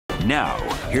Now,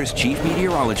 here's Chief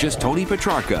Meteorologist Tony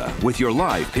Petrarca with your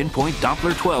live Pinpoint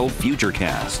Doppler 12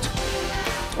 Futurecast.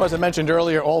 Well, as I mentioned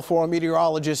earlier, all four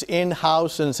meteorologists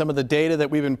in-house, and some of the data that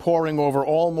we've been poring over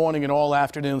all morning and all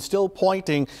afternoon still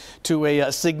pointing to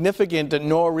a significant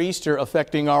nor'easter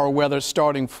affecting our weather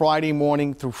starting Friday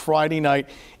morning through Friday night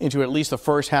into at least the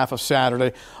first half of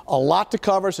Saturday. A lot to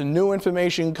cover, some new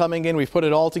information coming in. We've put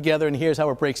it all together, and here's how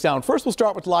it breaks down. First, we'll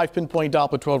start with live Pinpoint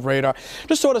Doppler 12 radar.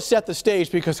 Just sort of set the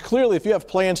stage, because clearly if you have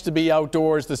plans to be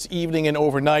outdoors this evening and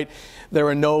overnight, there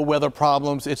are no weather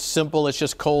problems. It's simple. It's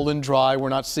just cold and dry. We're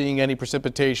not seeing any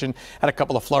precipitation. Had a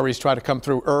couple of flurries try to come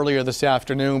through earlier this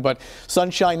afternoon, but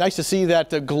sunshine. Nice to see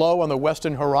that glow on the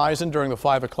western horizon during the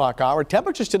 5 o'clock hour.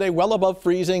 Temperatures today well above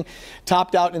freezing,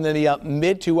 topped out in the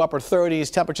mid to upper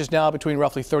 30s. Temperatures now between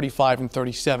roughly 35 and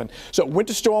 37. So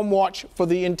winter storm watch for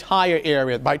the entire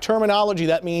area. By terminology,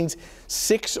 that means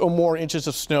 6 or more inches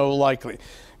of snow likely.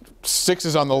 6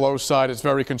 is on the low side. It's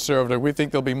very conservative. We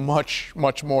think there'll be much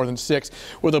more than 6.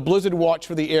 With a blizzard watch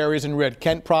for the areas in red: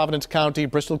 Kent, Providence County,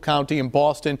 Bristol County, and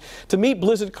Boston. To meet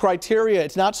blizzard criteria,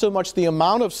 it's not so much the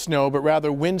amount of snow, but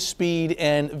rather wind speed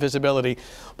and visibility.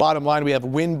 Bottom line, we have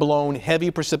wind-blown heavy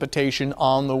precipitation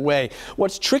on the way.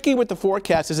 What's tricky with the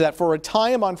forecast is that for a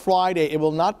time on Friday, it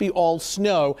will not be all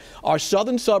snow. Our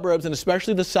southern suburbs, and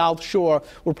especially the South Shore,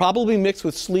 will probably mix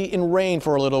with sleet and rain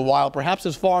for a little while, perhaps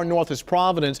as far north as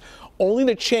Providence, only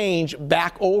to change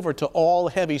back over to all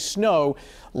heavy snow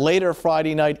later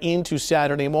Friday night into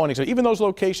Saturday morning. So even those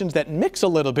locations that mix a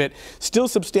little bit, still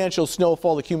substantial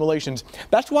snowfall accumulations.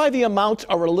 That's why the amounts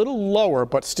are a little lower,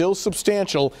 but still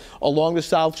substantial along the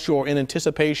South Shore in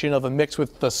anticipation of a mix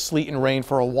with the sleet and rain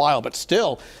for a while. But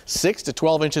still 6 to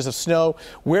 12 inches of snow.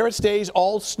 Where it stays,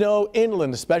 all snow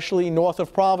inland, especially north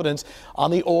of Providence,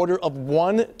 on the order of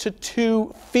 1 to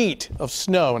 2 feet of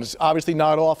snow. And it's obviously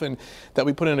not often that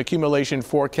we put an accumulation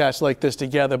forecast like this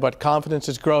together, but confidence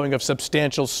is growing of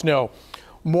substantial snow.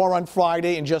 More on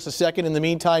Friday in just a second. In the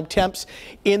meantime, temps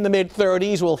in the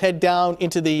mid-30s. Will head down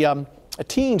into the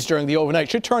teens during the overnight.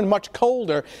 Should turn much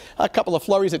colder. A couple of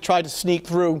flurries that tried to sneak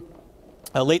through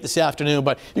late this afternoon,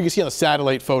 but you can see on the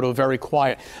satellite photo, very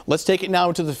quiet. Let's take it now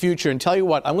into the future and tell you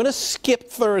what, I'm going to skip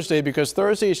Thursday because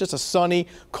Thursday is just a sunny,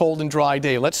 cold and dry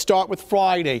day. Let's start with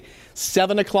Friday,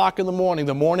 7 o'clock in the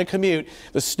morning commute.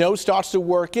 The snow starts to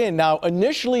work in. Now,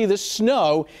 initially, this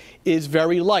snow is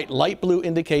very light. Light blue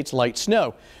indicates light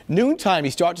snow. Noontime,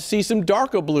 you start to see some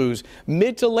darker blues.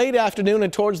 Mid to late afternoon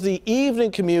and towards the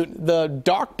evening commute, the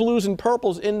dark blues and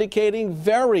purples indicating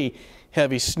very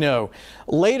heavy snow.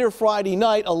 Later Friday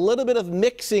night, a little bit of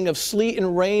mixing of sleet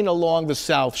and rain along the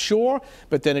South Shore,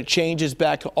 but then it changes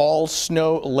back to all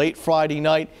snow late Friday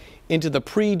night into the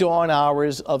pre-dawn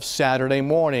hours of Saturday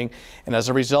morning. And as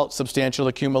a result, substantial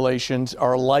accumulations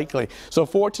are likely. So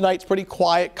for tonight, it's pretty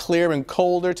quiet, clear and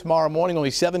colder. Tomorrow morning,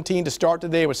 only 17 to start the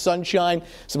day with sunshine,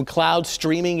 some clouds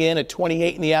streaming in at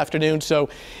 28 in the afternoon. So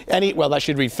well, that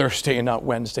should read Thursday and not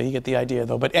Wednesday. You get the idea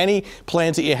though. But any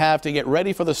plans that you have to get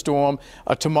ready for the storm,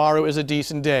 tomorrow is a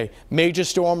decent day. Major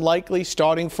storm likely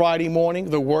starting Friday morning.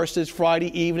 The worst is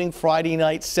Friday evening, Friday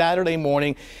night, Saturday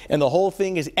morning. And the whole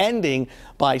thing is ending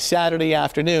by Saturday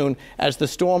afternoon as the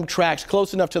storm tracks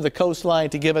close enough to the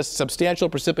coastline to give us substantial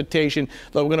precipitation,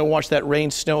 though we're going to watch that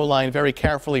rain-snow line very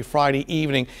carefully Friday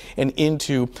evening and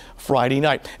into Friday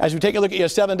night. As we take a look at your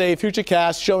 7-day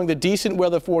Futurecast showing the decent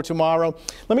weather for tomorrow,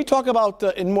 let me talk about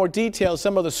in more detail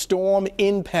some of the storm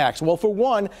impacts. Well, for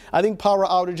one, I think power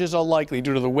outages are likely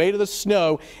due to the weight of the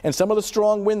snow and some of the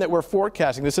strong wind that we're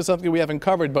forecasting. This is something we haven't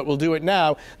covered, but we'll do it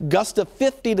now. Gusts of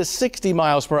 50 to 60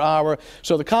 miles per hour.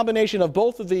 So the combination of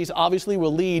both of these obviously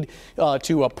will lead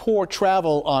to a poor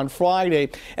travel on Friday.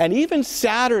 And even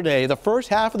Saturday, the first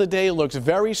half of the day looks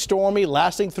very stormy,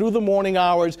 lasting through the morning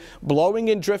hours, blowing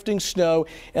and drifting snow,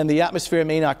 and the atmosphere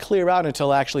may not clear out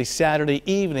until actually Saturday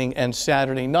evening and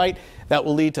Saturday night. That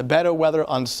will lead to better weather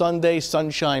on Sunday,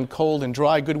 sunshine, cold and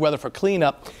dry, good weather for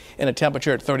cleanup, and a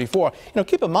temperature at 34.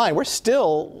 Keep in mind, we're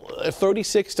still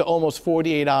 36 to almost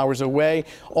 48 hours away.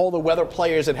 All the weather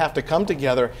players that have to come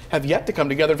together have yet to come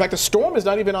together. In fact, the storm is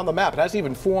not even on the map. It hasn't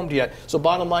even formed yet. So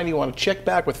bottom line, you want to check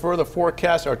back with further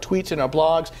forecasts, our tweets and our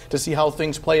blogs to see how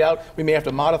things play out. We may have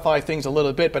to modify things a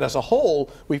little bit, but as a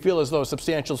whole, we feel as though a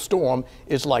substantial storm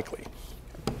is likely.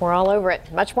 We're all over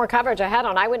it. Much more coverage ahead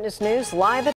on Eyewitness News Live at